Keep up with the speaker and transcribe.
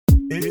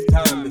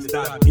time to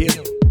stop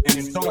guilt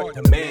and start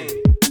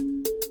demanding.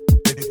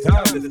 It's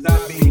time to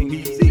stop being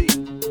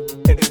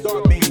PC and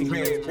start being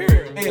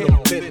transparent and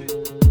authentic.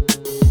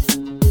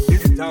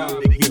 It's time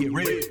to get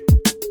ready.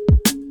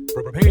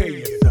 Prepare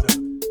yourself.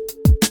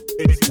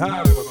 It's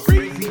time for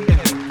Crazy and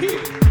the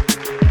King.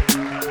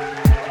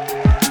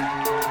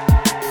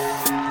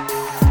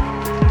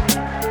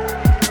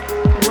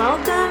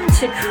 Welcome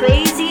to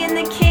Crazy and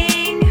the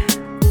King,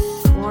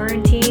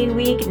 Quarantine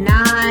Week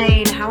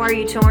 9. How are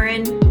you,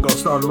 Torin? I'm going to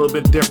start a little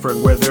bit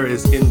different. Where there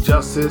is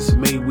injustice,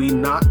 may we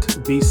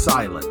not be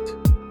silent.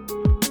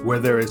 Where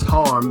there is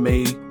harm,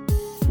 may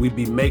we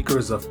be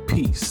makers of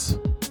peace.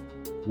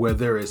 Where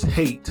there is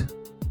hate,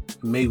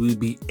 may we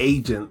be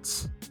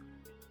agents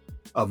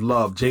of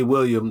love. Jay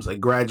Williams, a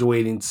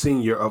graduating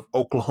senior of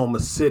Oklahoma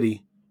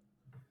City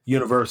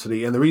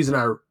University. And the reason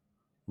I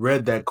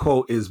read that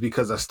quote is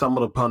because I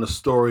stumbled upon a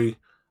story.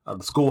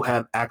 The school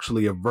had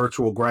actually a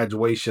virtual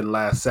graduation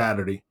last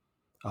Saturday.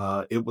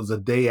 It was a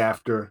day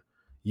after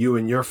you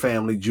and your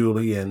family,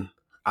 Julie, and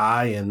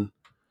I, and,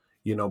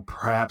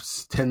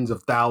 perhaps tens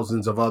of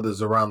thousands of others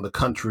around the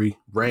country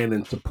ran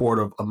in support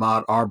of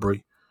Ahmaud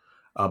Arbery.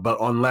 But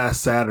on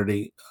last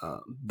Saturday,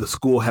 the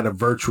school had a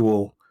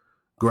virtual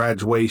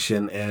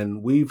graduation,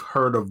 and we've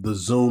heard of the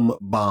Zoom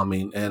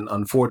bombing. And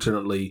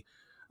unfortunately,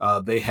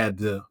 they had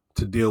to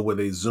deal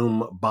with a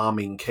Zoom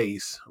bombing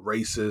case,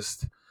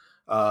 racist,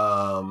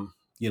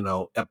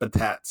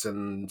 epithets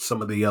and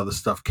some of the other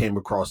stuff came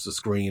across the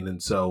screen.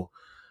 And so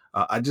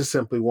I just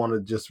simply want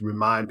to just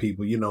remind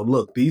people,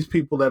 look, these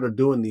people that are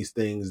doing these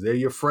things, they're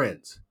your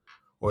friends,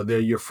 or they're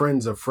your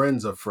friends of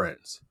friends of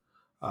friends.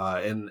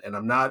 And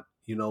I'm not,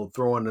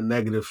 throwing a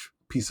negative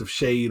piece of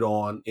shade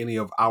on any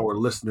of our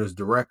listeners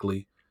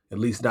directly, at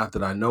least not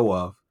that I know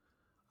of.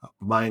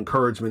 My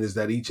encouragement is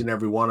that each and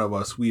every one of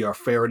us, we are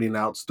ferreting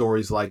out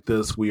stories like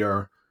this. We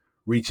are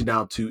reaching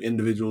out to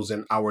individuals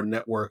in our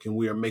network, and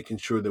we are making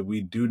sure that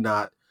we do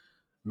not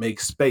make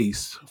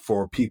space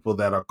for people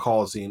that are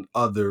causing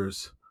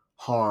others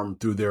harm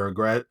through their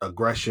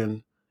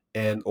aggression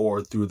and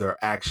or through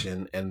their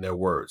action and their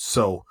words.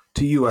 So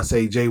to you, I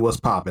say, Jay, what's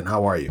popping?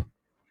 How are you?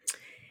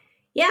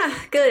 Yeah,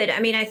 good. I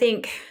mean, I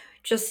think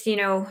just,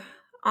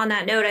 on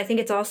that note, I think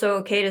it's also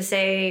okay to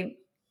say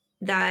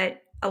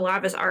that a lot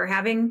of us are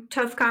having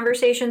tough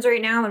conversations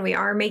right now, and we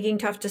are making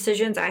tough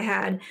decisions. I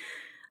had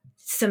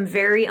some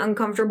very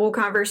uncomfortable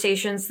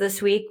conversations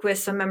this week with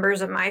some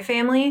members of my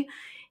family,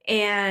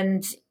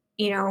 and,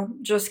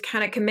 just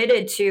kind of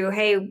committed to,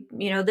 hey,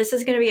 this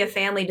is going to be a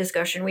family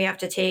discussion. We have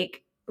to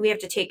take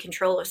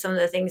control of some of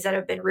the things that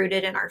have been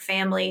rooted in our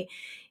family.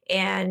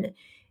 And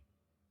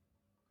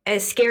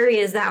as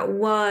scary as that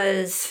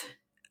was,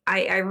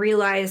 I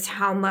realized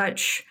how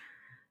much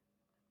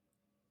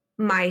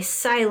my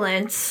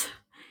silence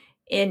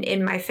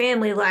in my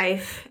family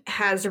life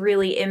has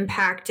really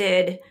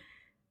impacted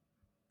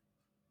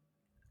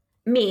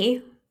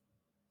me.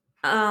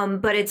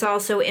 But it's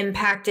also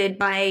impacted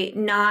by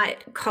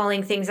not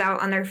calling things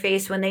out on their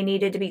face when they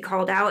needed to be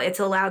called out. It's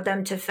allowed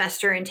them to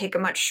fester and take a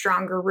much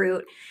stronger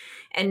root.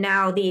 And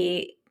now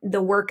the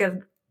work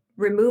of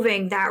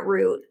removing that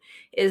root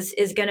is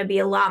going to be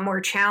a lot more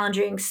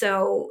challenging.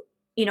 So,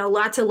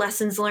 lots of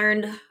lessons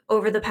learned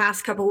over the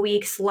past couple of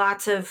weeks,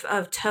 lots of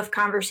tough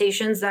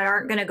conversations that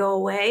aren't going to go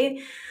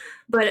away,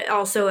 but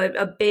also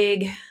a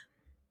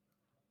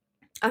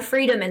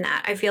freedom in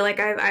that. I feel like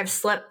I've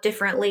slept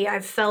differently.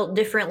 I've felt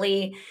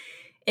differently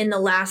in the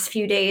last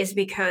few days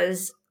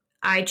because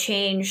I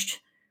changed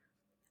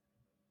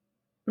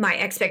my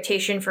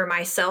expectation for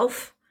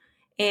myself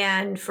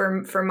and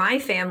for my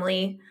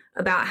family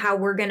about how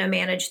we're going to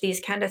manage these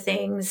kind of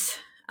things,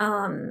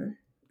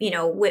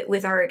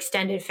 with our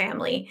extended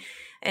family.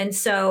 And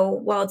so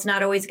while it's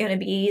not always going to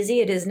be easy,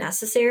 it is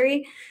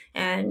necessary.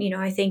 And,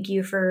 I thank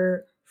you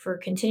for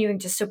continuing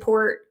to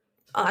support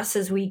us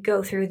as we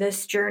go through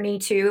this journey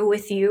too,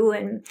 with you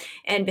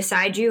and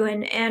beside you.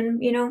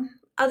 And,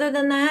 other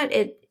than that,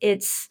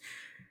 it's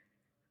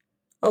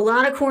a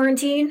lot of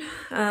quarantine,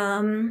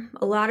 a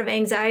lot of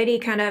anxiety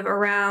kind of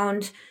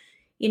around,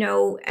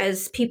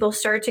 as people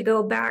start to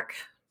go back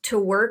to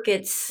work,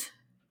 it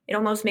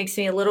almost makes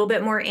me a little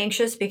bit more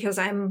anxious because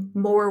I'm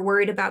more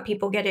worried about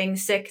people getting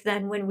sick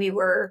than when we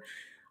were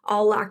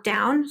all locked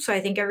down. So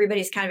I think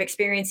everybody's kind of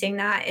experiencing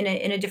that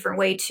in a different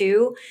way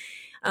too.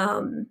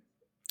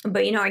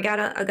 But I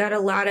got a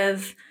lot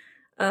of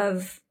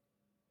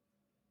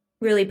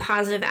really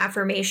positive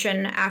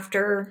affirmation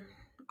after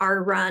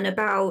our run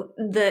about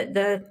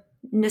the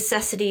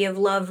necessity of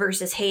love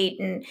versus hate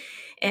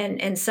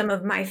and some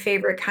of my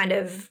favorite kind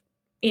of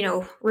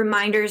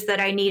reminders that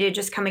I needed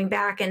just coming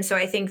back. And so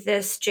I think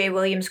this Jay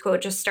Williams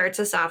quote just starts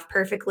us off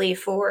perfectly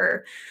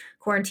for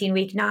Quarantine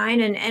Week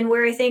 9 and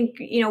where I think,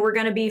 we're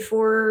going to be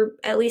for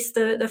at least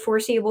the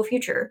foreseeable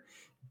future.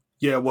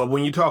 Yeah, well,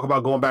 when you talk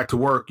about going back to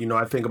work,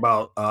 I think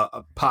about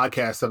a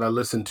podcast that I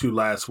listened to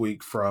last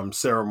week from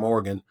Sarah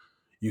Morgan.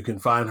 You can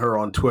find her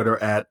on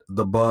Twitter at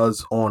The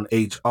Buzz on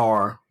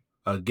HR.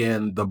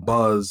 Again, The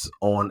Buzz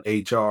on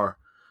HR.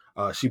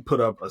 She put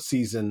up a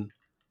season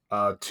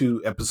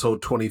to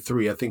episode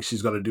 23. I think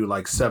she's going to do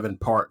like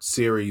 7-part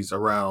series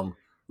around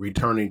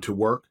returning to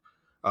work.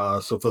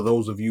 So for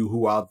those of you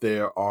who out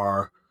there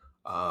are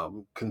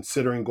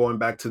considering going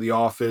back to the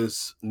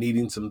office,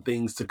 needing some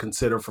things to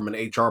consider from an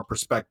HR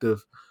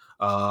perspective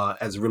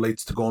as it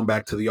relates to going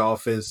back to the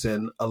office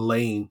and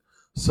allaying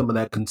some of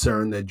that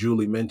concern that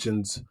Julie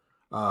mentions,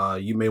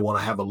 you may want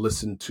to have a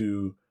listen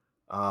to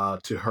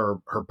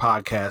her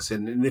podcast.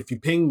 And if you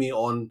ping me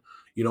on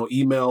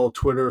email,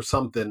 Twitter,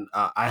 something,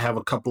 I have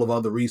a couple of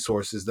other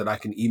resources that I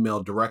can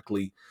email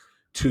directly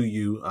to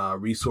you,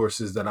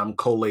 resources that I'm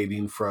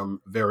collating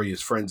from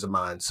various friends of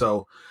mine.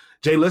 So,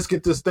 Jay, let's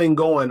get this thing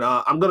going.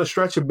 I'm going to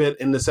stretch a bit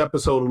in this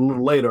episode a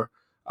little later.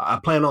 I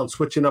plan on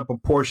switching up a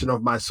portion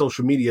of my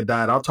social media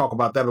diet. I'll talk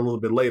about that a little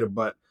bit later,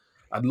 but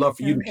I'd love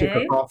for you to kick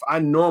us off. I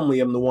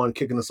normally am the one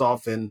kicking us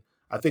off, and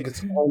I think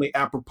it's only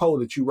apropos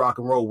that you rock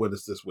and roll with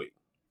us this week.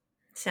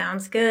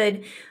 Sounds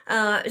good.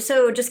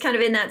 So just kind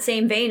of in that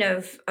same vein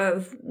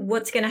of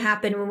what's going to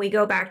happen when we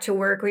go back to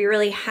work, we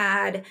really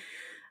had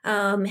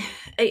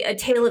a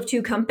tale of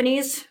two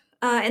companies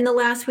in the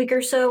last week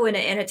or so, and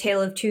a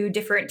tale of two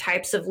different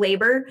types of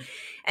labor.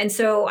 And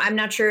so I'm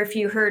not sure if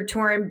you heard,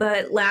 Torrin,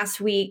 but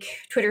last week,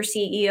 Twitter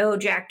CEO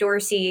Jack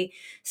Dorsey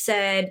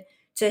said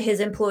to his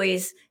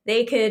employees,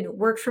 they could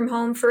work from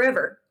home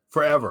forever.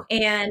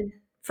 And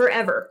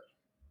forever.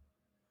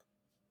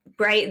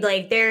 Right?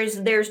 Like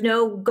there's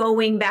no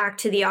going back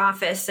to the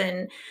office.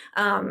 And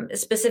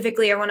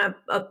specifically, I want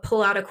to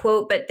pull out a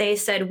quote, but they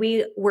said,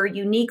 we were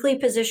uniquely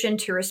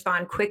positioned to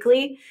respond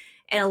quickly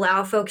and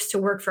allow folks to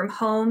work from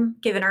home,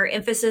 given our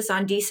emphasis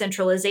on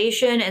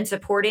decentralization and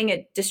supporting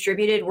a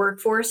distributed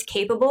workforce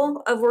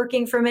capable of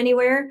working from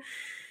anywhere.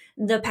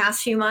 The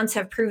past few months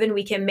have proven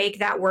we can make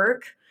that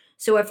work.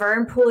 So if our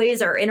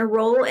employees are in a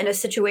role, in a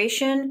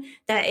situation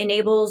that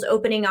enables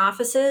opening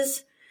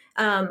offices,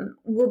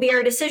 will be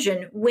our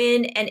decision.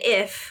 When and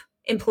if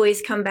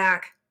employees come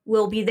back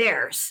will be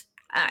theirs.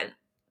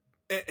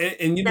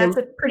 And that's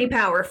pretty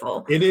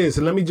powerful. It is.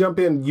 And let me jump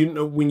in.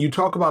 When you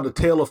talk about a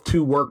tale of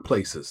two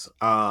workplaces,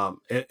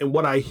 and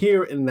what I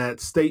hear in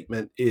that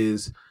statement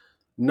is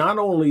not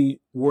only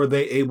were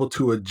they able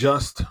to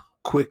adjust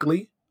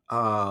quickly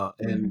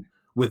and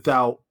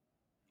without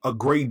a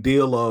great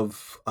deal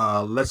of,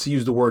 let's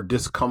use the word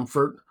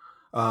discomfort,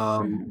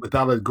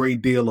 without a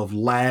great deal of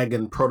lag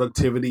in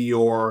productivity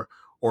or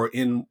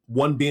in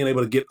one being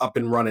able to get up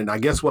and running. I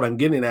guess what I'm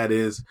getting at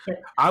is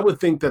I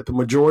would think that the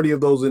majority of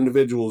those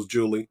individuals,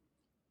 Julie,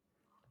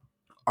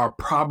 are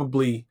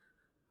probably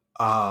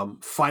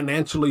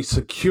financially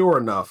secure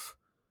enough,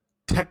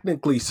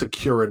 technically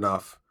secure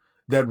enough,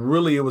 that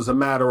really it was a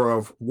matter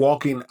of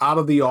walking out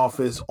of the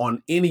office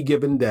on any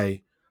given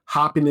day,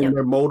 hopping in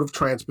their mode of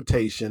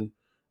transportation,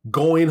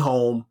 going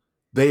home.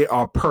 They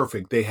are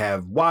perfect. They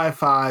have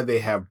Wi-Fi, they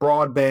have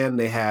broadband,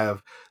 they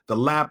have the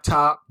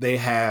laptop, they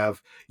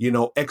have,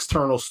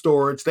 external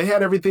storage. They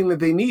had everything that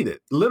they needed,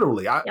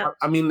 literally. I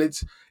mean,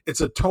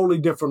 it's a totally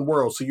different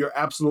world. So you're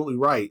absolutely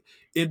right.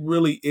 It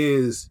really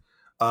is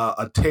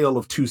a tale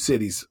of two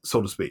cities,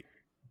 so to speak.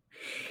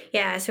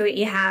 Yeah. So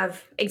you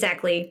have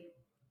exactly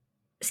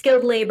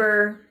skilled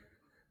labor,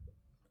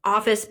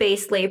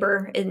 office-based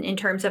labor in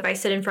terms of I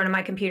sit in front of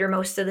my computer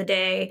most of the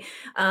day,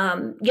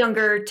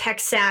 younger, tech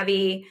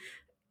savvy,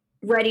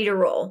 ready to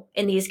roll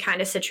in these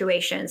kind of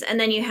situations. And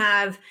then you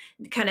have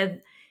kind of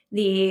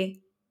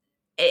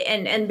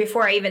and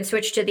before I even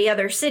switch to the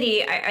other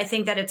city, I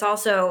think that it's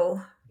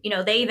also,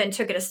 they even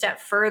took it a step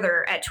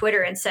further at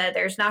Twitter and said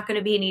there's not going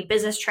to be any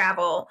business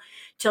travel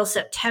till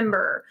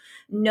September,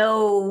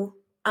 no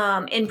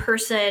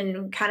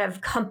in-person kind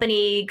of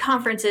company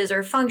conferences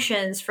or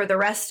functions for the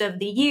rest of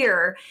the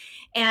year.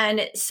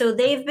 And so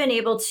they've been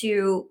able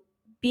to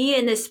be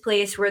in this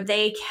place where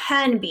they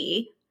can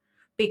be,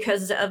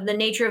 because of the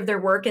nature of their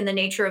work and the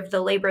nature of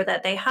the labor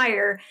that they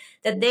hire,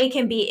 that they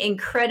can be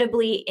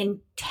incredibly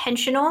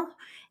intentional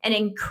and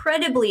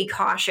incredibly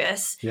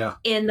cautious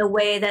in the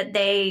way that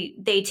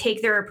they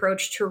take their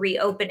approach to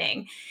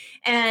reopening.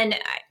 And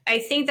I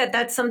think that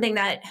that's something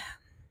that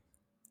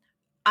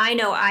I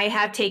know I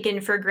have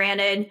taken for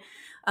granted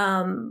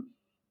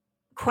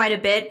quite a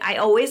bit. I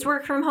always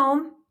work from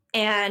home.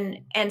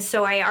 And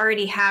so I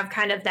already have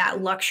kind of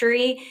that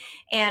luxury.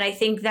 And I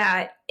think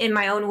that in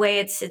my own way,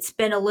 it's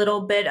been a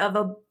little bit of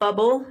a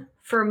bubble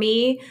for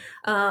me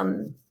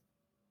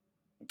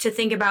to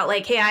think about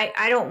like, hey,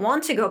 I don't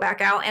want to go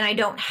back out and I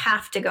don't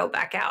have to go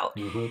back out.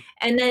 Mm-hmm.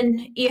 And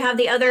then you have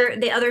the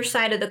other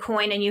side of the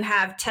coin, and you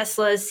have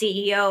Tesla's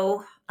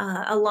CEO,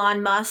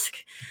 Elon Musk,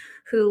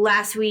 who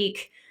last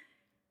week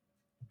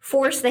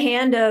forced the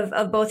hand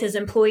of both his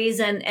employees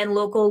and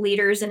local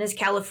leaders in his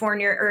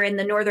California or in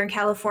the Northern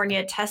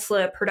California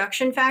Tesla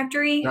production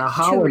factory. Now,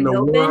 how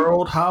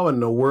in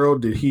the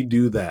world did he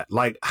do that?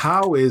 Like,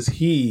 how is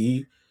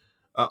he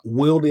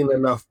wielding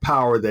enough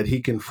power that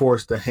he can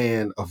force the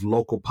hand of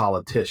local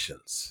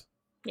politicians?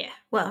 Yeah.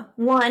 Well,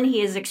 one,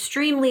 he is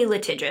extremely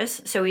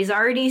litigious. So he's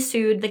already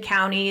sued the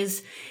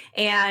counties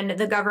and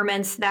the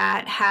governments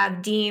that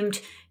have deemed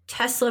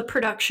Tesla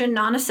production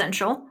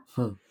non-essential.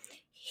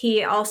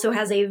 He also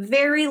has a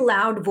very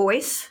loud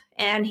voice,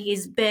 and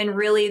he's been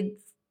really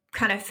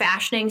kind of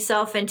fashioning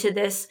himself into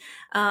this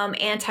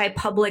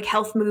anti-public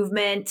health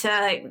movement.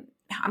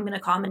 I'm going to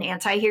call him an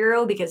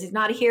anti-hero because he's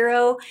not a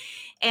hero.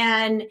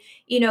 And,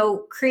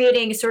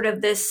 creating sort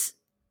of this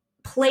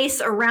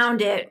place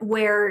around it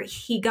where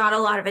he got a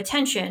lot of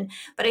attention.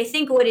 But I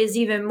think what is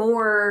even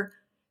more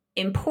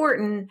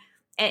important,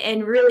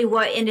 and really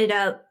what ended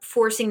up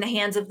forcing the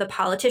hands of the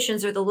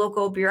politicians or the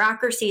local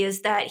bureaucracy,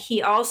 is that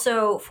he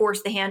also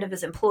forced the hand of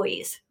his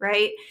employees,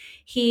 right?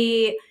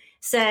 He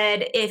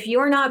said, if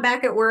you're not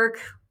back at work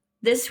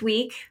this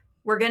week,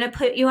 we're going to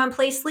put you on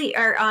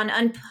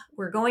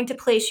we're going to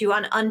place you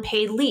on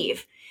unpaid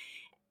leave.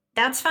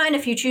 That's fine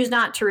if you choose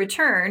not to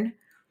return.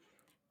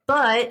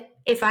 But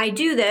if I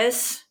do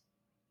this,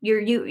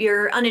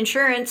 your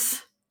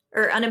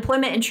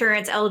unemployment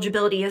insurance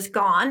eligibility is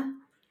gone.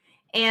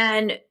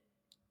 And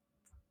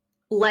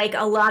like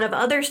a lot of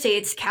other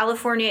states,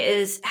 California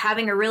is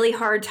having a really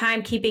hard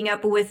time keeping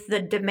up with the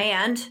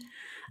demand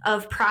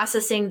of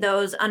processing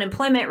those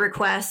unemployment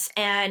requests.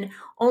 And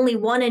only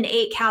 1 in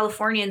 8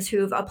 Californians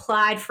who've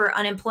applied for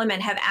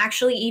unemployment have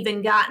actually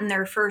even gotten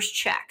their first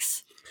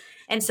checks.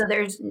 And so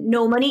there's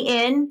no money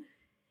in,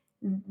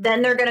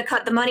 then they're going to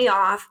cut the money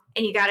off,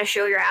 and you got to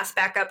show your ass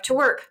back up to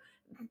work.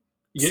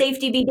 Yeah.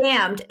 Safety be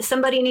damned.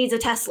 Somebody needs a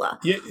Tesla.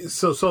 Yeah.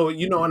 So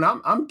and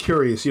I'm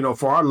curious,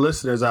 for our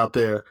listeners out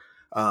there,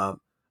 I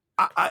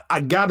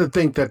got to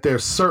think that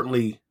there's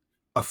certainly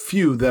a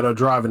few that are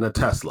driving a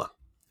Tesla.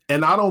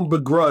 And I don't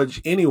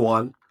begrudge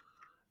anyone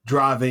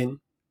driving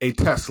a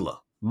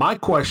Tesla. My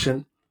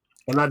question,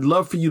 and I'd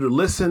love for you to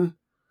listen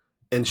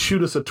and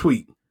shoot us a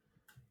tweet.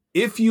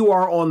 If you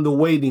are on the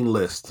waiting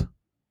list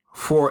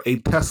for a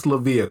Tesla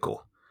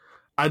vehicle,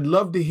 I'd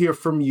love to hear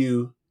from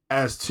you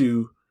as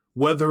to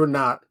whether or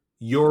not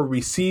your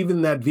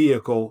receiving that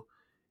vehicle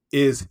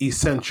is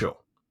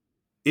essential.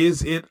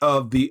 Is it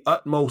of the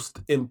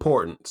utmost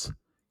importance?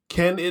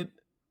 Can it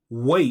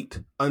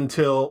wait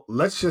until,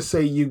 let's just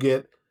say, you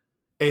get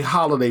a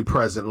holiday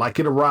present, like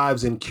it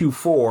arrives in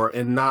Q4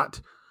 and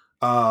not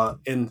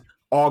in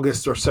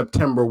August or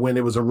September when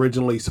it was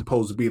originally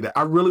supposed to be there?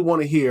 I really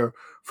want to hear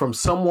from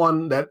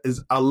someone that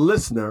is a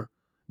listener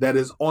that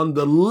is on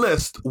the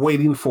list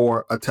waiting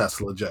for a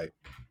Tesla, Jay.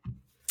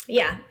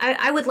 Yeah,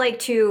 I would like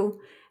to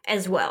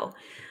as well.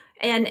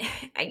 And,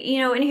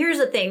 and here's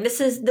the thing.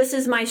 This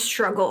is my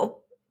struggle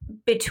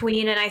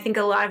between, and I think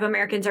a lot of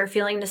Americans are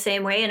feeling the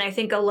same way, and I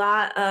think a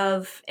lot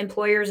of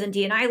employers and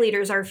D&I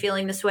leaders are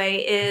feeling this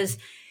way, is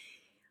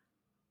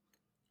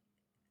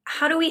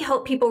how do we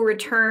help people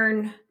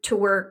return to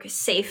work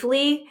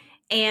safely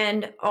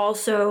and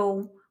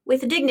also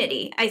with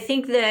dignity? I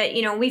think that,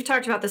 we've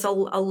talked about this a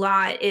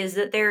lot, is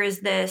that there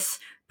is this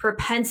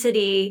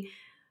propensity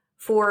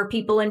for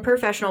people in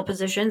professional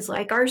positions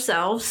like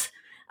ourselves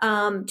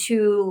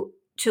to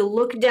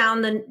look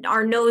down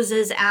our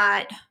noses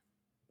at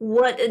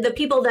what the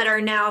people that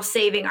are now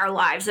saving our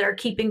lives, that are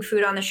keeping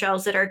food on the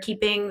shelves, that are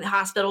keeping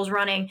hospitals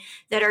running,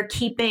 that are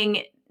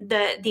keeping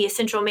the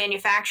essential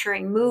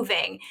manufacturing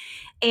moving.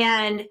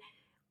 And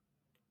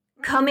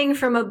coming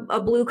from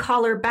a blue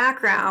collar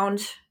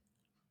background,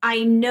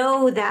 I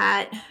know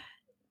that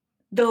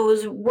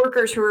those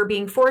workers who are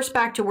being forced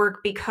back to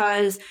work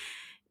because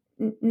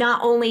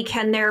not only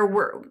can their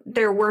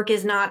work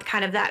is not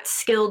kind of that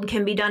skilled,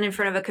 can be done in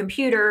front of a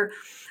computer,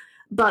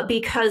 but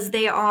because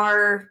they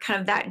are kind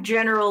of that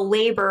general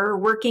labor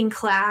working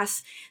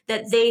class,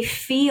 that they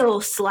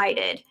feel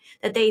slighted,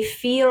 that they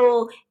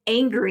feel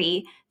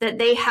angry, that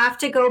they have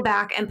to go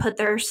back and put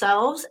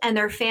themselves and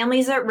their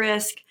families at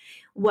risk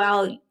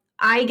while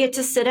I get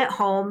to sit at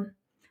home,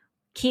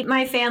 keep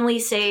my family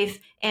safe,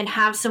 and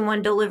have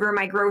someone deliver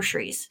my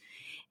groceries.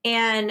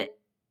 And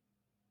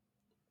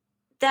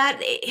that,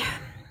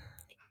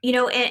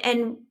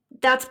 and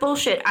that's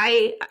bullshit.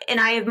 I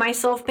have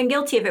myself been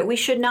guilty of it. We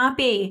should not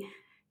be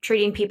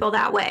treating people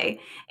that way.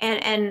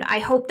 And I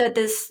hope that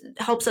this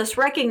helps us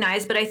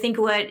recognize, but I think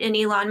what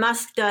Elon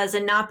Musk does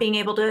and not being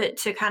able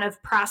to kind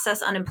of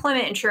process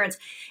unemployment insurance,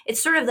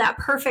 it's sort of that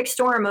perfect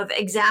storm of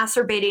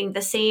exacerbating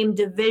the same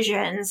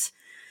divisions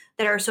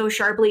that are so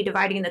sharply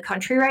dividing the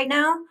country right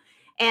now.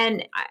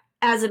 And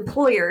as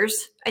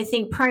employers, I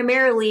think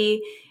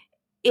primarily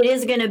it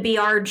is going to be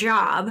our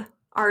job,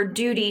 our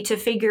duty to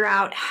figure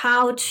out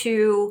how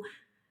to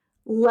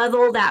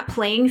level that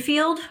playing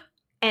field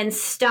and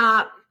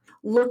stop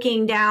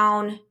looking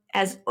down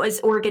as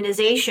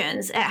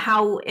organizations at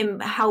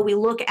how we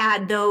look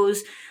at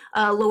those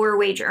lower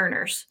wage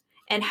earners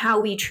and how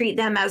we treat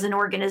them as an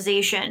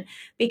organization,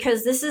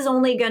 because this is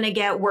only going to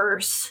get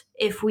worse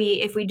if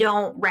we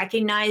don't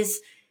recognize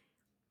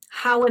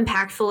how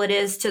impactful it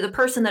is to the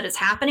person that it's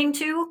happening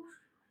to,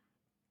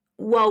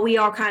 while we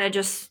all kind of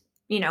just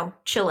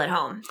chill at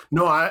home.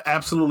 No, I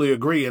absolutely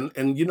agree.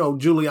 And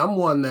Julie, I'm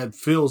one that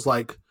feels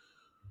like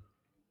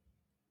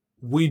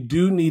we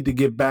do need to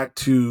get back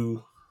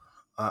to,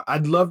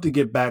 I'd love to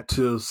get back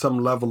to some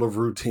level of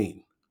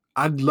routine.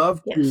 I'd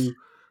love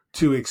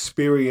to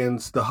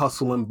experience the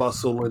hustle and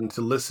bustle and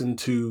to listen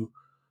to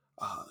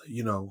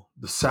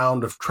the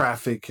sound of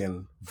traffic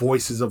and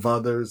voices of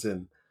others,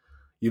 and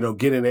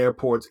get in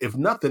airports. If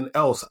nothing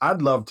else,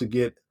 I'd love to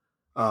get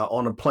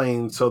on a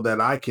plane so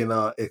that I can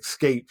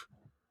escape.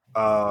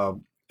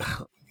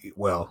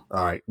 Well,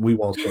 all right, we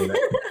won't say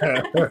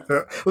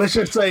that. Let's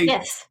just say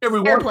yes, every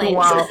once in a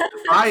while,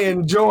 I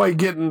enjoy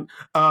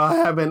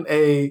having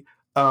a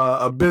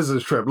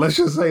business trip. Let's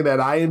just say that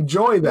I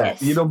enjoy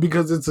that, yes.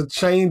 Because it's a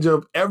change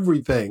of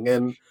everything.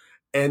 And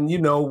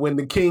when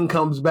the king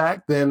comes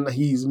back, then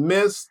he's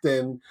missed,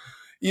 and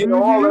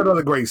all that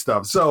other great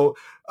stuff. So,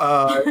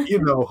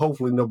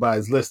 hopefully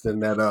nobody's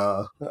listening that,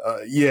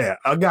 yeah,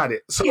 I got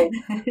it. So,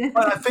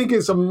 but I think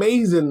it's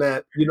amazing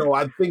that, when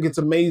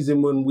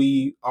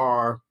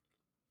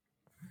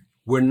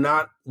we're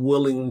not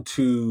willing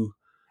to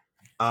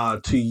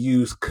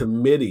use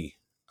committee.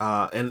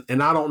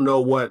 And I don't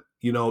know what,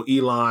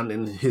 Elon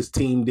and his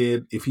team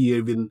did, if he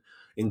even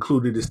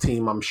included his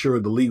team. I'm sure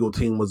the legal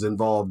team was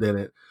involved in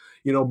it,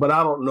 but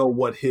I don't know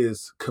what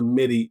his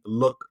committee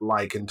looked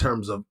like in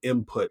terms of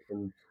input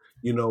and,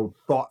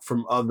 thought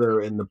from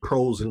other, and the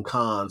pros and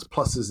cons,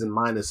 pluses and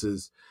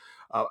minuses.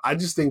 I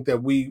just think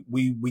that we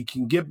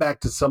can get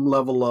back to some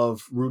level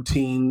of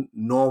routine,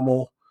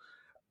 normal,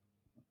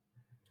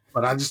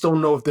 but I just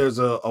don't know if there's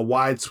a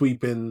wide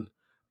sweeping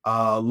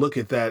look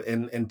at that,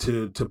 and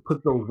to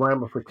put those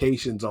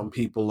ramifications on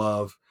people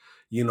of,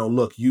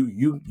 look,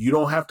 you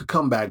don't have to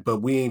come back,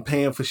 but we ain't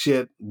paying for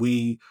shit.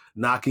 We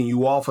knocking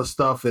you off of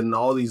stuff and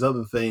all these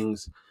other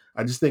things.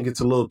 I just think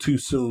it's a little too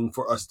soon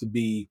for us to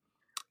be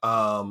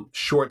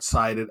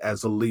short-sighted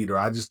as a leader.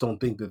 I just don't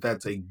think that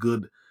that's a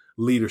good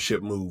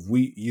leadership move.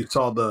 You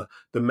saw the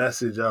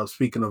message of,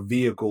 speaking of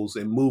vehicles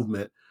and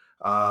movement,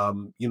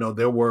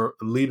 there were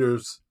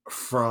leaders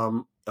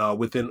from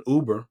within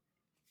Uber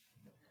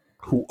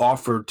who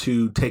offered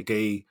to take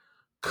a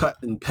cut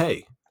in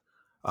pay.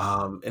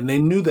 And they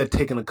knew that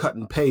taking a cut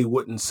in pay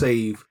wouldn't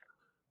save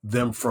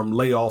them from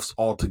layoffs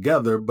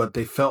altogether, but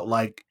they felt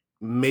like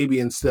maybe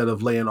instead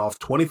of laying off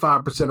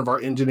 25% of our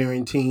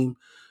engineering team,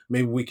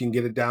 maybe we can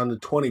get it down to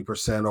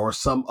 20% or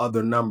some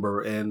other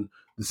number. And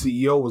the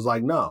CEO was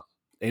like, no,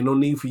 ain't no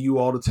need for you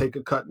all to take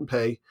a cut in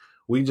pay.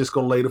 We just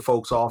going to lay the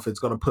folks off. It's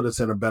going to put us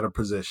in a better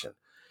position.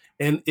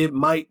 And it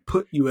might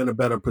put you in a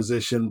better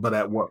position, but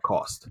at what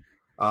cost?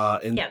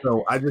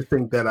 So I just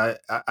think that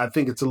I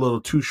think it's a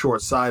little too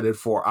short-sighted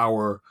for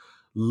our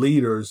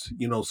leaders,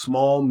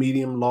 small,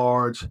 medium,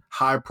 large,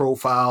 high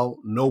profile,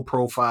 no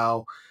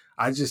profile.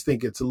 I just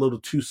think it's a little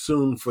too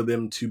soon for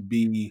them to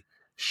be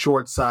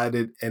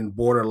short-sighted and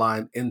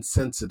borderline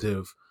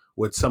insensitive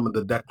with some of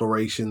the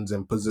declarations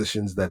and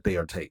positions that they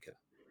are taking.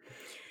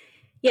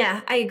 Yeah,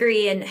 I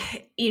agree. And,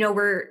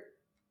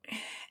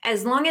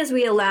 as long as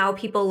we allow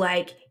people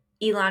like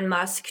Elon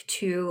Musk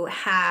to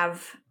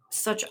have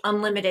such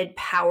unlimited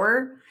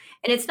power,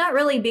 and it's not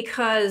really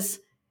because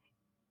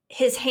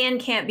his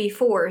hand can't be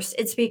forced,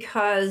 it's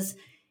because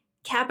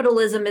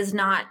capitalism is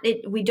not,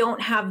 we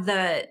don't have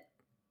the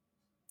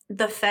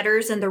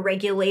fetters and the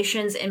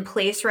regulations in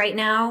place right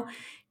now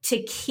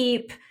to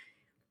keep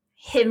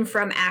him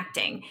from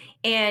acting.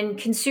 And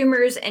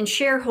consumers and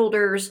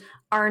shareholders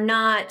are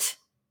not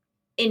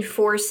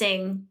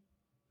enforcing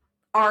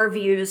our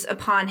views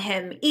upon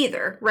him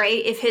either,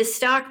 right? If his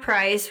stock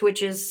price,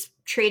 which is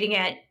trading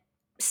at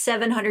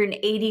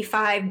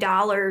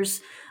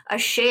 $785 a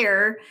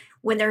share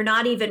when they're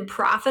not even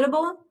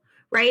profitable,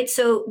 right?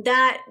 So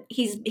that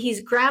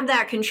he's grabbed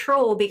that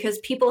control because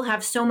people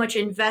have so much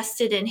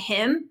invested in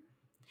him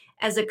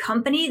as a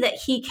company that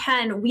he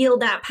can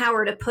wield that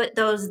power to put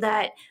those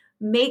that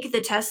make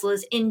the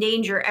Teslas in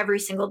danger every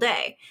single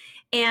day.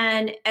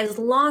 And as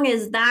long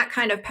as that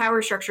kind of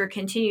power structure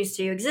continues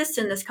to exist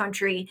in this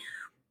country,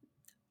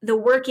 the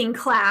working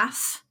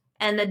class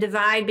and the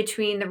divide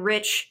between the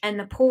rich and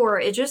the poor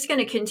is just going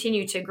to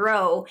continue to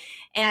grow.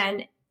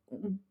 And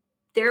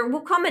there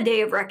will come a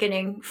day of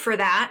reckoning for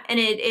that. And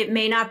it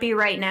may not be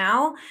right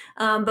now,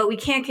 but we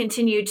can't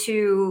continue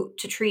to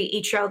treat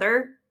each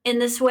other in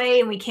this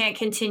way. And we can't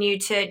continue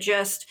to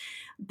just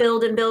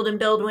build and build and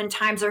build when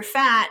times are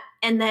fat.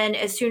 And then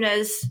as soon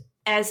as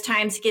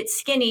times get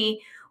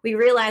skinny, we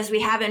realize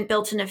we haven't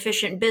built an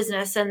efficient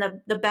business.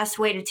 And the best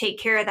way to take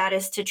care of that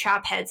is to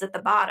chop heads at the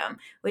bottom,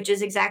 which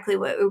is exactly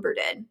what Uber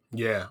did.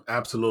 Yeah,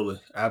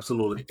 absolutely.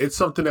 Absolutely. It's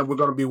something that we're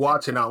going to be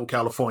watching out in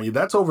California.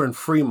 That's over in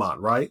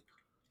Fremont, right?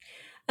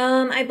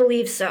 I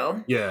believe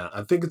so. Yeah,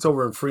 I think it's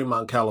over in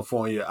Fremont,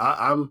 California.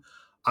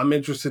 I'm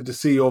interested to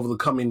see over the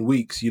coming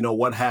weeks,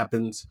 what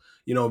happens,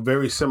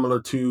 very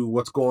similar to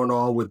what's going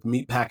on with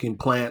meatpacking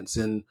plants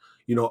and,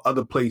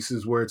 other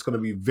places where it's going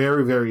to be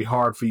very, very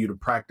hard for you to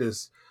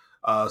practice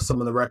some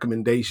of the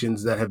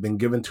recommendations that have been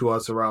given to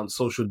us around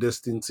social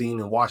distancing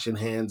and washing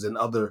hands and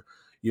other,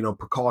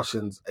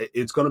 precautions.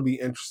 It's going to be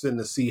interesting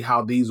to see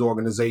how these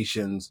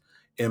organizations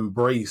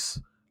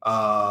embrace,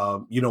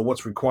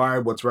 what's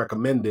required, what's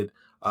recommended,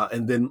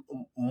 and then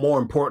more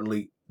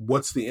importantly,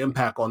 what's the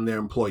impact on their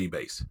employee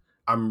base.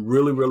 I'm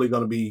really, really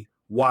going to be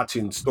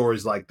watching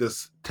stories like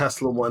this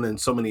Tesla one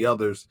and so many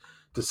others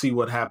to see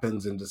what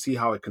happens and to see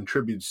how it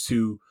contributes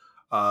to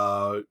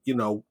the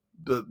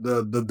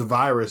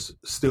virus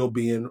still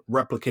being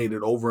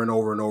replicated over and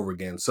over and over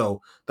again.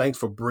 So thanks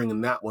for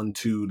bringing that one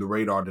to the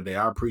radar today.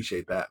 I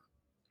appreciate that.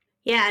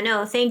 Yeah,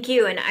 no, thank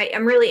you. And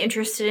I'm really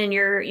interested in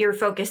your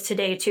focus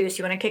today too. So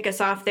you want to kick us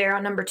off there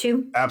on number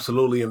 2?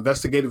 Absolutely.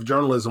 Investigative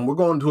journalism. We're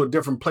going to a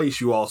different place,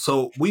 you all.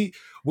 So we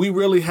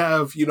really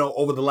have,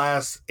 over the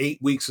last 8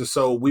 weeks or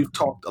so, we've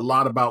talked a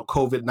lot about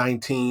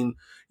COVID-19.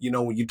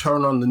 When you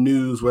turn on the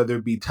news, whether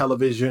it be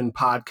television,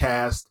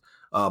 podcast,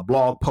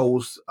 blog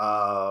posts,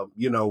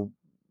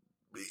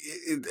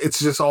 it's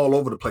just all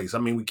over the place. I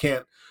mean, we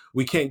can't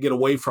get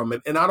away from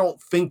it. And I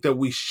don't think that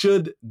we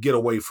should get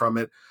away from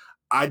it.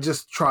 I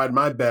just tried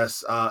my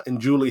best,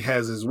 and Julie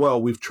has as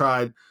well. We've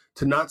tried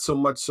to not so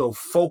much so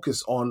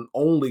focus on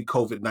only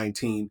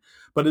COVID-19,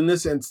 but in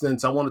this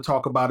instance, I want to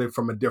talk about it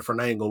from a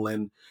different angle.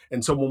 And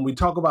so when we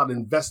talk about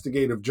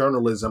investigative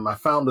journalism, I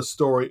found a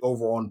story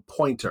over on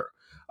Poynter.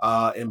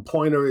 And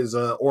Poynter is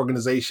an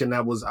organization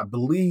that was, I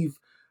believe,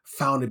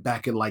 founded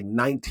back in like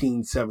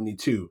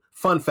 1972.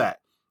 Fun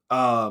fact,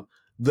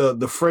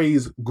 the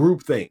phrase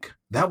groupthink,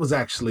 that was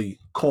actually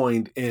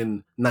coined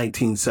in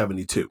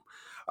 1972.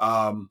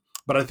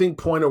 But I think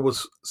Poynter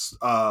was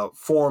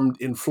formed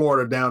in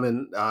Florida down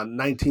in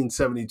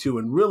 1972.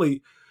 And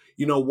really,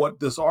 what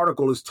this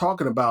article is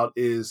talking about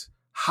is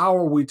how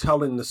are we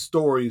telling the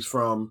stories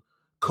from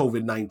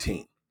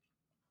COVID-19?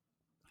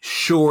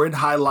 Sure, it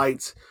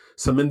highlights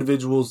some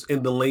individuals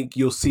in the link.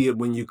 You'll see it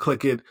when you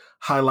click it,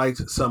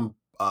 highlights some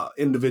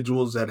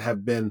individuals that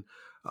have been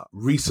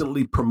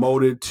recently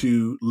promoted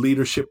to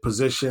leadership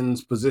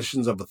positions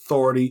of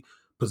authority,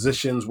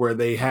 positions where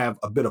they have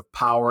a bit of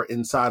power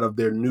inside of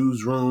their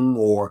newsroom,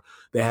 or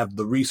they have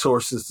the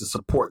resources to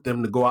support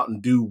them to go out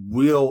and do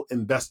real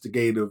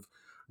investigative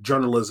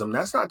journalism.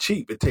 That's not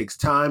cheap. It takes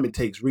time. It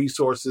takes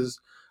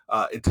resources.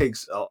 It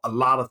takes a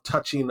lot of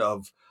touching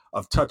of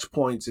touch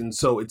points. And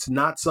so it's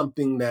not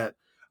something that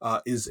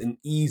is an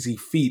easy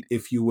feat,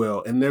 if you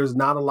will. And there's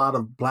not a lot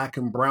of Black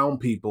and brown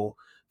people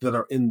that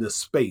are in this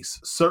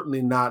space,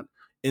 certainly not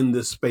in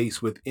this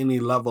space with any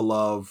level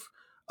of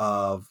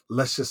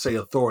let's just say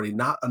authority,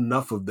 not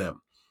enough of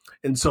them.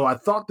 And so I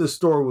thought this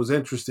story was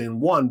interesting.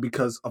 One,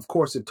 because of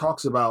course it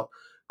talks about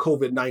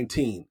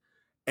COVID-19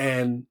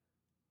 and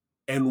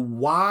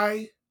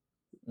why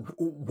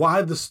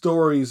the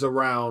stories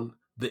around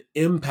the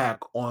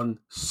impact on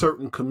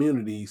certain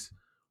communities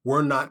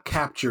were not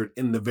captured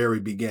in the very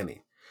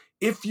beginning.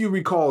 If you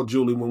recall,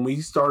 Julie, when we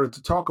started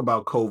to talk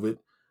about COVID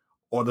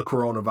or the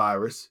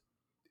coronavirus,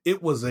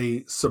 it was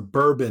a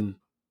suburban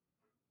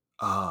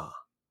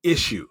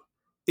issue.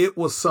 It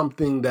was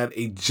something that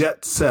a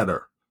jet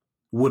setter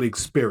would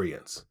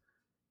experience.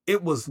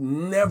 It was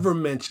never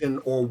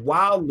mentioned or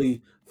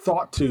wildly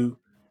thought to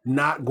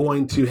not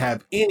going to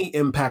have any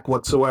impact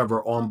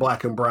whatsoever on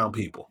Black and brown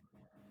people.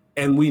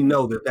 And we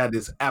know that that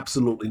is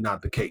absolutely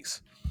not the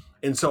case.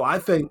 And so I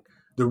think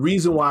the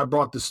reason why I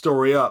brought the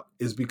story up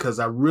is because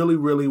I really,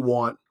 really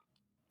want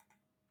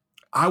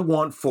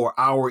for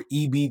our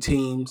EB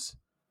teams,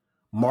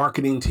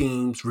 marketing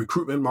teams,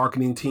 recruitment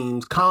marketing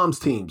teams,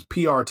 comms teams,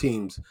 PR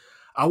teams,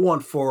 I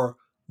want for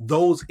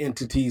those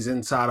entities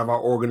inside of our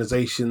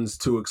organizations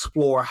to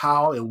explore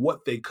how and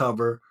what they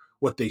cover,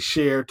 what they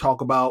share, talk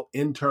about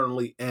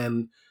internally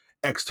and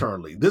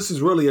externally. This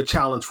is really a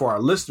challenge for our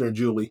listener,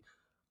 Julie.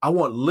 I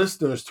want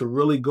listeners to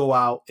really go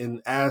out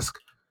and ask,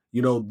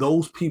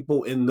 those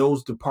people in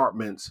those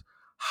departments,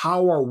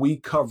 how are we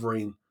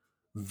covering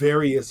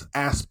various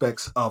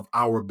aspects of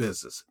our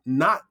business?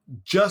 Not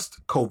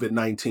just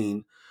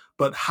COVID-19,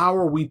 but how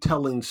are we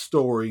telling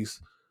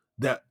stories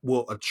that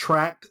will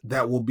attract,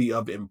 that will be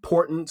of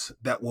importance,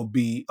 that will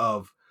be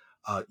of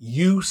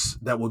use,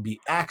 that will be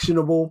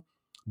actionable,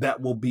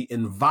 that will be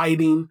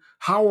inviting?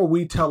 How are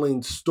we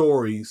telling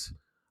stories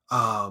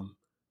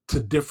to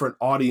different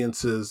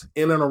audiences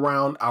in and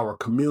around our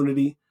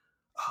community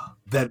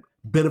that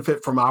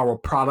benefit from our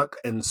product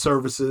and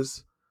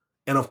services?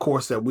 And of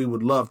course, that we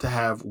would love to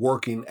have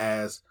working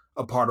as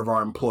a part of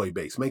our employee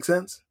base. Make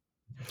sense?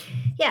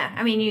 Yeah.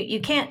 I mean, you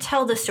can't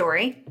tell the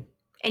story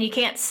and you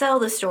can't sell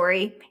the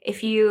story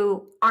if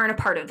you aren't a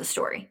part of the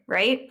story,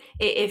 right?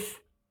 If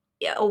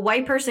a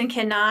white person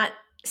cannot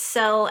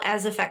sell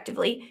as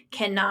effectively,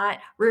 cannot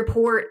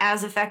report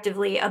as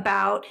effectively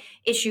about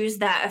issues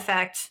that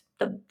affect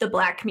the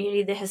Black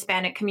community, the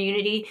Hispanic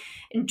community,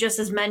 and just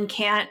as men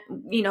can't,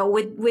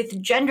 with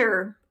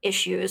gender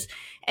issues.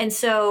 And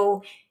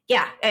so,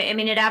 yeah, I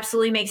mean, it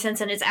absolutely makes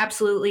sense and it's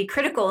absolutely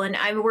critical. And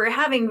we're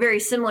having very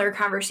similar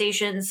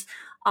conversations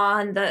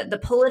on the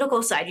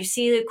political side. You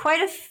see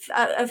quite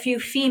a few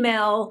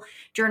female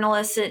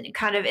journalists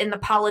kind of in the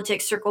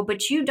politics circle,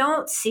 but you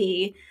don't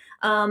see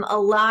a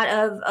lot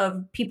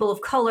of people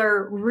of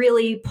color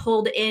really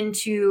pulled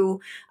into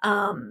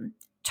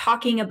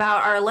talking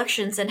about our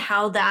elections and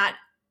how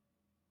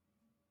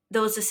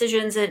those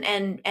decisions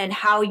and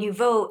how you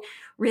vote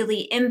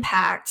really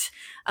impact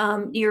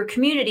your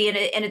community.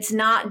 And it's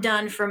not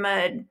done from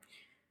I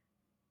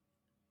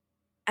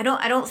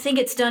don't think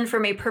it's done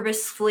from a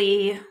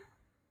purposefully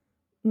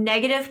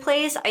negative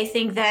place. I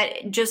think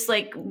that just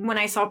like when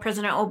I saw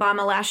President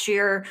Obama last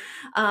year,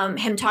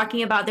 him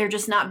talking about there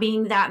just not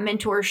being that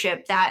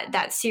mentorship,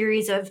 that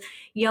series of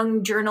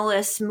young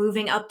journalists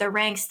moving up the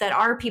ranks that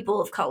are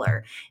people of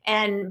color,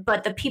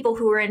 but the people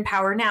who are in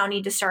power now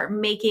need to start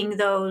making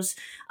those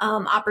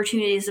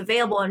opportunities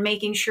available and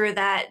making sure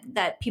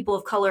that people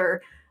of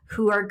color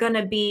who are going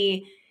to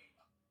be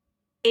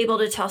able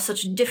to tell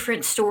such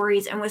different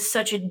stories and with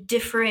such a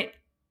different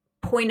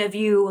point of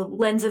view,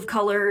 lens of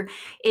color,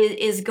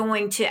 is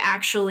going to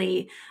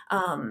actually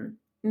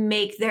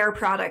make their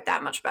product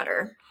that much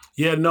better.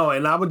 Yeah, no,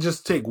 and I would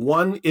just take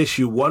one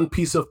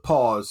piece of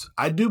pause.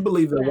 I do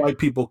believe that white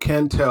people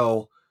can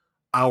tell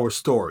our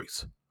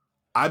stories.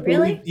 I believe,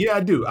 really? Yeah, I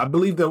do. I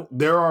believe that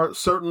there are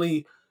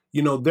certainly,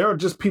 there are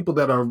just people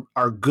that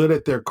are good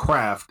at their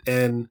craft,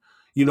 and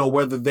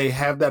whether they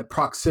have that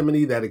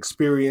proximity, that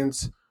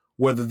experience,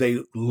 whether they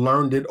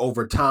learned it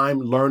over time,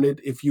 learn it,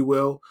 if you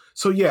will.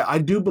 So yeah, I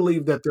do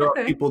believe that there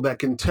are people that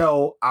can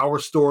tell our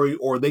story,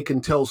 or they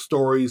can tell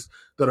stories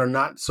that are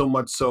not so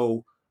much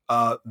so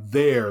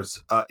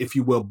theirs, if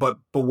you will. But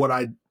what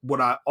I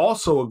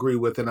also agree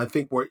with, and I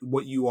think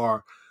what you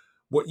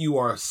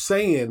are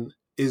saying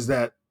is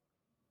that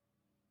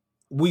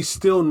we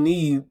still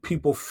need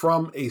people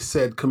from a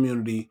said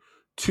community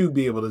to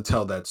be able to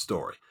tell that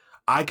story.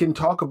 I can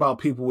talk about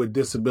people with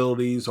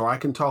disabilities, or I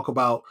can talk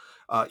about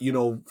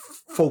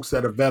folks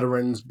that are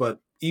veterans, but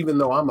even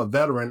though I'm a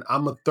veteran,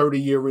 I'm a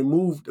 30-year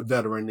removed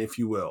veteran, if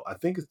you will. I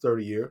think it's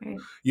 30 year.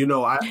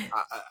 Right.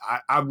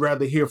 I'd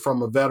rather hear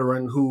from a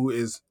veteran who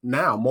is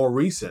now more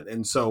recent.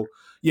 And so,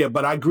 yeah,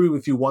 but I agree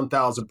with you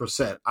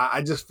 1000%.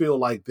 I just feel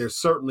like there's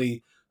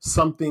certainly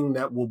something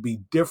that will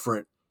be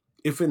different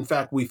if in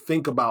fact we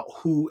think about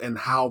who and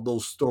how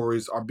those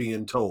stories are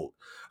being told.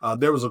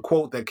 There was a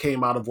quote that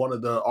came out of one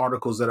of the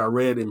articles that I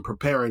read in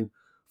preparing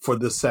for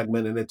this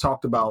segment, and it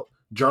talked about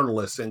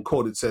journalists, and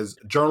quote, it says,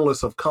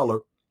 "Journalists of color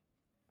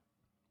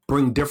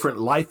bring different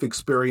life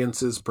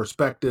experiences,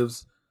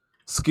 perspectives,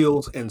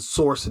 skills, and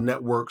source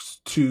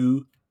networks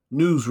to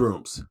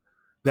newsrooms.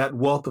 That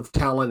wealth of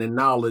talent and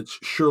knowledge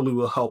surely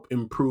will help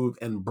improve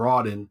and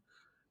broaden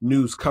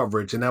news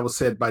coverage." And that was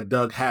said by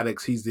Doug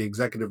Haddix. He's the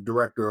executive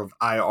director of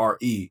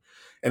IRE.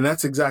 And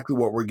that's exactly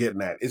what we're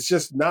getting at. It's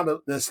just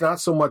it's not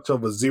so much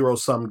of a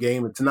zero-sum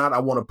game. It's not, I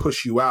want to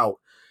push you out.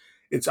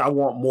 It's, I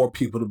want more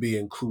people to be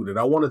included.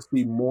 I want to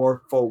see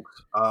more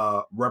folks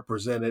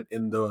represented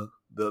in the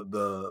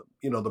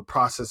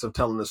process of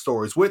telling the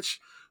stories, which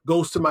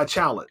goes to my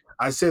challenge.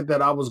 I said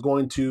that I was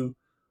going to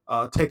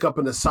take up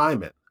an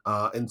assignment.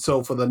 And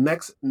so for the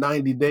next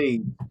 90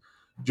 days,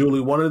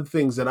 Julie, one of the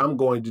things that I'm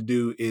going to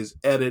do is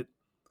edit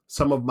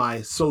some of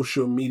my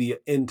social media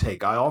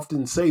intake. I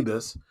often say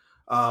this,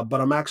 but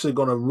I'm actually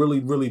going to really,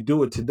 really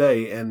do it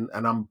today. And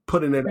I'm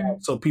putting it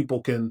out so people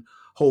can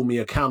hold me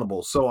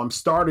accountable. So I'm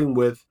starting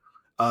with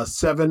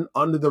 7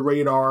 under the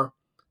radar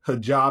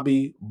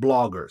hijabi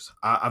bloggers.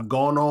 I've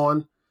gone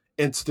on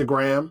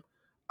Instagram.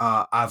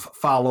 I've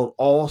followed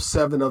all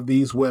 7 of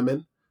these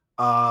women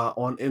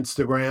on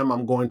Instagram.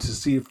 I'm going to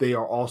see if they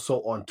are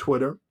also on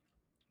Twitter.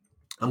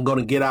 I'm going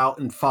to get out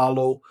and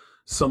follow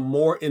some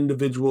more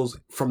individuals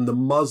from the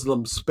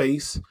Muslim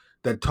space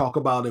that talk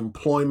about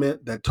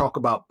employment, that talk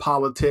about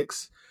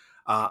politics.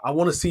 I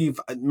want to see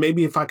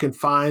if I can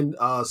find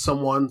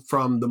someone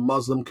from the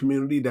Muslim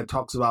community that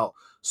talks about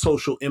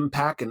social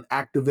impact and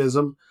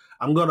activism.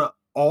 I'm going to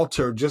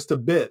alter just a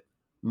bit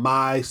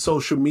my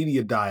social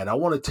media diet. I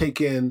want to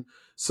take in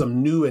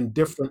some new and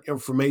different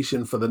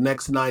information for the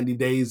next 90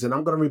 days, and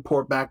I'm going to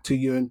report back to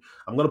you, and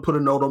I'm going to put a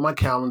note on my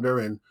calendar,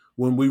 and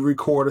when we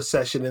record a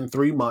session in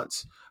 3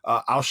 months,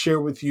 I'll share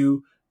with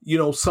you,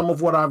 some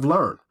of what I've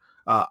learned.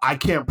 I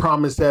can't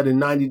promise that in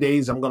 90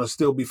 days I'm going to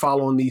still be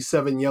following these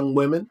 7 young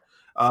women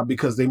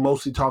because they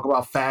mostly talk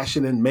about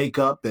fashion and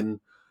makeup and,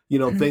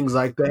 things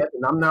like that.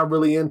 And I'm not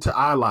really into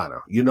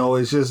eyeliner.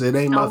 It's just, it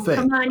ain't my thing.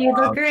 Come on, you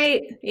look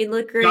great. You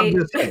look great. I'm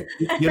just saying,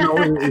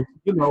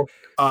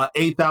 $8,000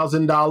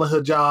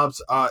 hijabs,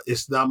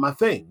 it's not my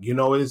thing.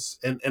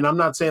 And I'm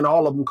not saying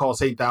all of them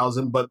cost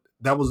 $8,000, but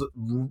that was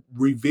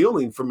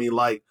revealing for me.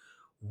 Like,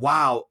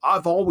 wow,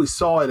 I've always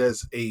saw it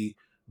as a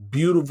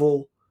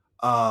beautiful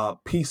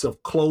piece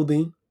of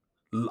clothing.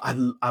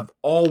 I've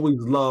always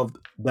loved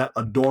that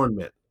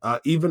adornment,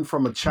 even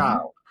from a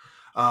child.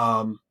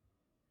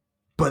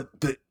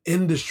 But the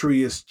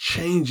industry is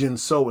changing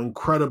so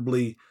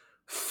incredibly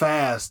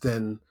fast,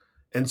 and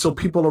so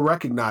people are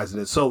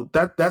recognizing it. So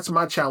that's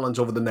my challenge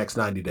over the next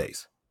 90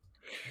 days.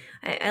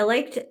 I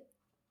liked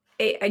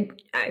I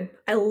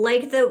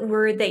like the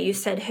word that you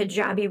said,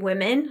 hijabi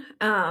women.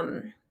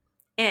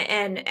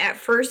 And at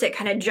first it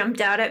kind of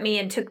jumped out at me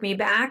and took me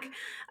back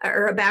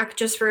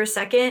just for a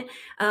second.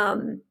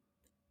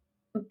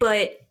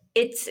 But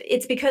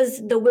it's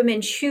because the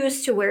women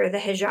choose to wear the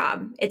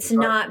hijab. It's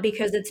not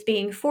because it's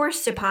being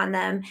forced upon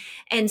them.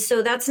 And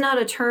so that's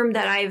not a term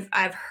that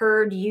I've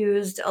heard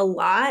used a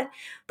lot,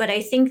 but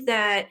I think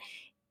that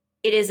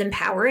it is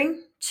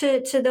empowering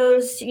to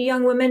those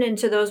young women and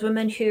to those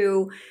women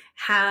who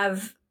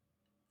have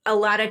a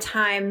lot of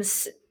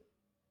times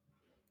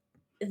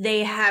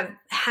they have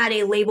had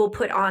a label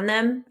put on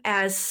them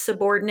as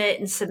subordinate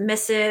and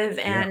submissive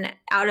and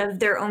out of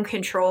their own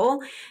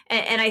control.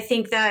 And I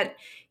think that,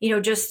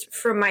 just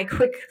from my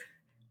quick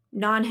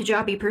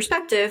non-hijabi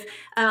perspective,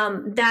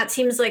 that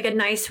seems like a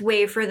nice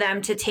way for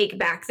them to take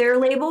back their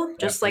label,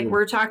 just like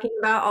we're talking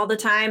about all the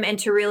time, and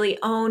to really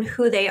own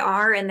who they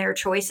are and their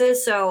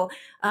choices. So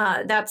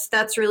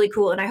that's really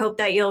cool. And I hope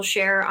that you'll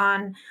share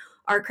on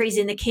our Crazy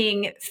and the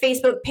King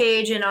Facebook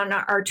page and on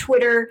our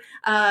Twitter,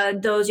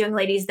 those young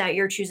ladies that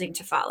you're choosing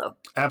to follow.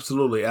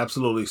 Absolutely.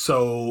 Absolutely.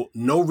 So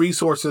no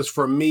resources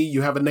from me.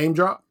 You have a name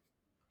drop?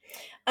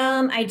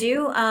 I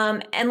do.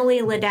 Emily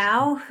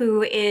Ladau,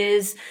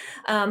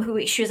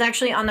 she was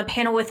actually on the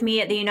panel with me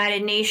at the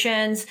United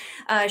Nations.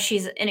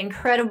 She's an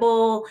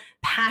incredible,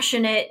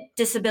 passionate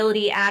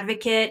disability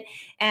advocate,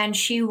 and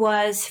she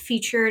was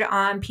featured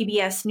on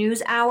PBS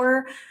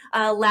NewsHour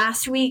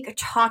last week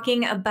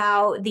talking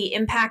about the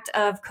impact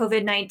of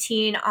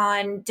COVID-19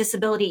 on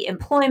disability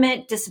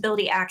employment,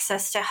 disability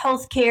access to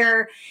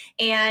healthcare,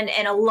 and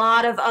a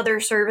lot of other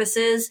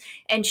services.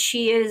 And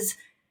she is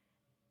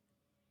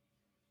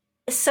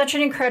such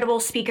an incredible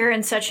speaker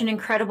and such an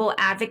incredible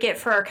advocate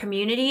for our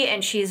community.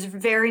 And she's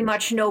very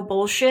much no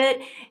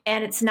bullshit.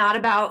 And it's not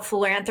about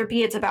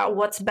philanthropy. It's about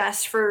what's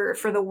best for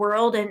the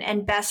world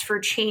and best for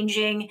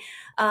changing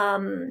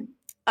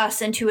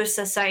us into a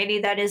society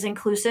that is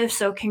inclusive.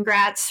 So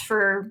congrats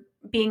for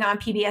being on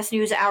PBS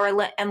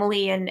NewsHour,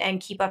 Emily, and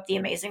keep up the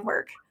amazing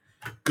work.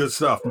 Good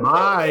stuff.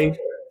 My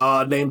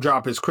name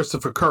drop is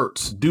Christopher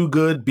Kurtz. Do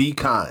good, be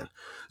kind.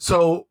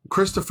 So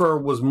Christopher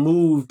was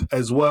moved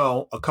as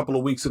well a couple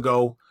of weeks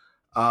ago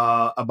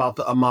about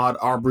the Ahmaud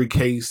Arbery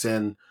case.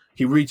 And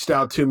he reached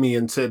out to me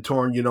and said,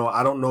 Torrin,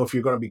 I don't know if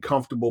you're going to be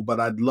comfortable,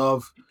 but I'd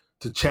love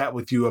to chat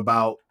with you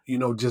about,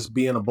 just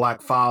being a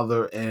Black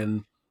father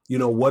and,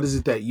 what is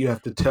it that you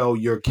have to tell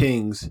your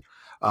kings?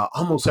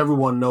 Almost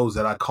everyone knows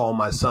that I call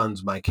my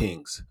sons my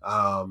kings.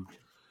 And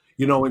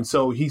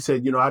so he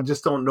said, I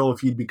just don't know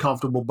if you'd be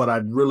comfortable, but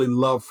I'd really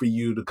love for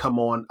you to come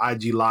on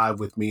IG Live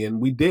with me.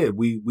 And we did.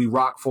 We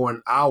rocked for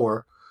an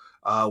hour.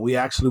 We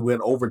actually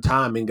went over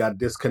time and got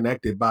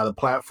disconnected by the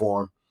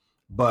platform.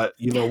 But,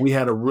 we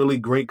had a really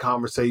great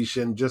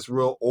conversation, just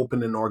real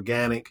open and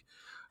organic,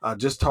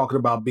 just talking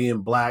about being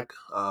Black,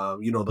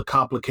 the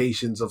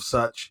complications of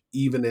such,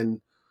 even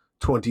in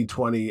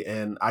 2020.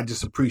 And I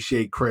just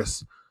appreciate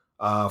Chris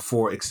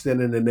for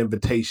extending an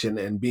invitation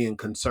and being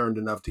concerned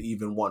enough to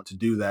even want to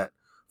do that.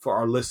 For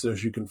our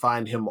listeners, you can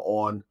find him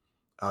on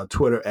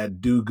Twitter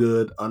at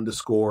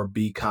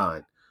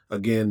dogood_bekind.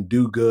 Again,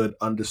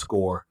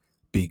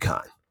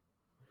 dogood_bekind.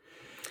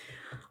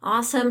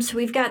 Awesome. So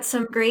we've got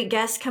some great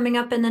guests coming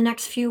up in the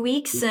next few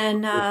weeks,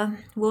 and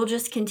we'll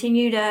just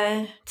continue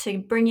to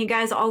bring you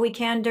guys all we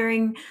can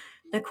during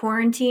the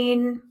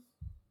quarantine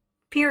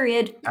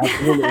period.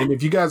 Absolutely. And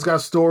if you guys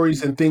got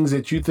stories and things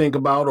that you think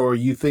about, or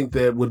you think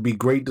that would be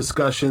great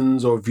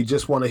discussions, or if you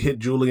just want to hit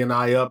Julie and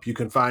I up, you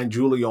can find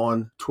Julie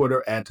on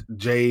Twitter at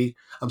Julie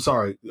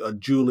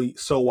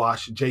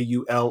Sowash,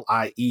 Julie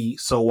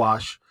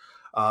Sowash,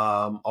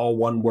 all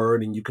one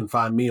word. And you can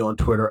find me on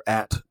Twitter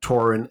at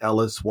Torrin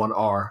Ellis,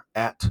 1R,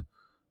 at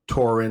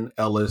Torrin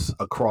Ellis,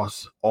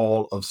 across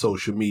all of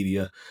social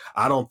media.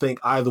 I don't think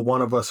either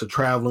one of us are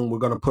traveling. We're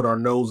going to put our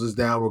noses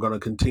down. We're going to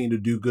continue to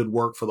do good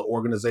work for the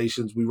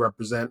organizations we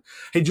represent.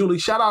 Hey, Julie,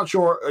 shout out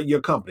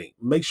your company.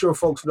 Make sure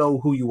folks know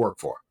who you work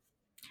for.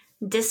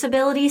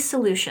 Disability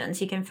Solutions.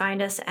 You can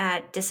find us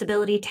at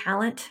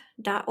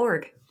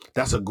disabilitytalent.org.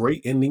 That's a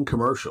great ending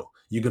commercial.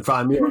 You can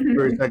find me on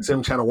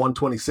SiriusXM channel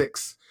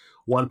 126,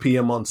 1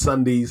 p.m. on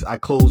Sundays. I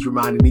close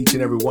reminding each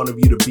and every one of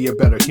you to be a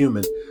better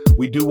human.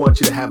 We do want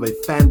you to have a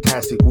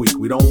fantastic week.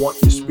 We don't want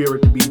your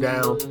spirit to be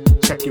down.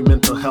 Check your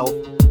mental health.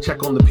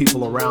 Check on the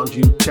people around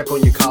you. Check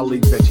on your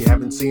colleagues that you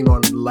haven't seen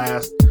on the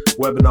last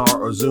webinar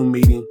or Zoom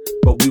meeting.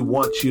 But we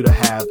want you to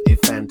have a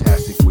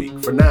fantastic week.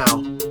 For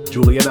now,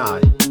 Julie and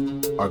I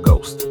are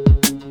Ghost.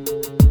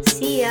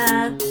 See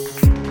ya.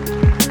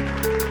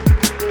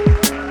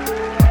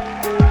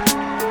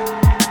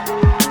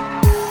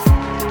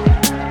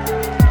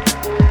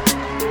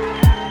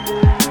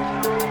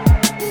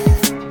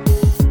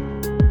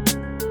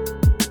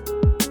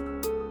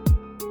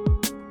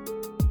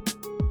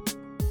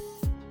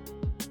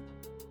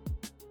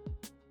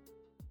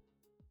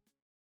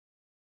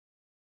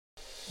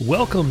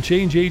 Welcome,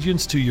 change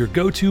agents, to your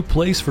go-to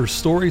place for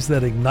stories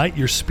that ignite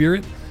your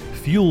spirit,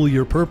 fuel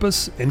your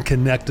purpose, and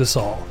connect us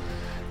all.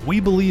 We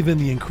believe in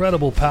the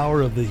incredible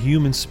power of the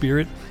human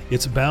spirit,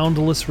 its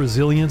boundless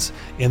resilience,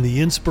 and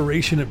the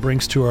inspiration it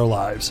brings to our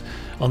lives.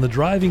 On the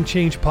Driving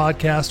Change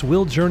podcast,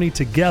 we'll journey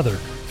together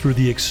through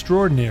the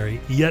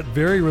extraordinary yet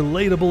very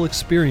relatable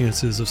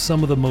experiences of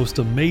some of the most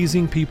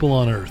amazing people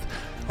on earth.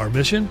 Our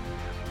mission?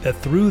 That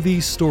through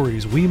these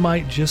stories, we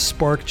might just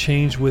spark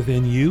change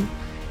within you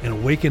and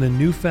awaken a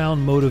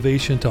newfound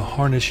motivation to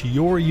harness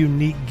your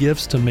unique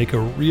gifts to make a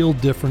real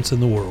difference in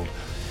the world.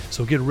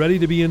 So get ready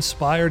to be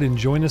inspired and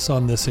join us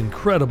on this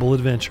incredible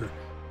adventure.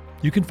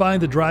 You can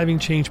find the Driving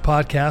Change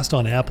podcast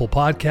on Apple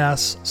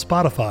Podcasts,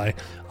 Spotify,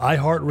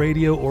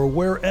 iHeartRadio, or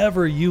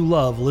wherever you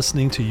love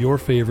listening to your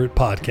favorite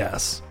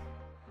podcasts.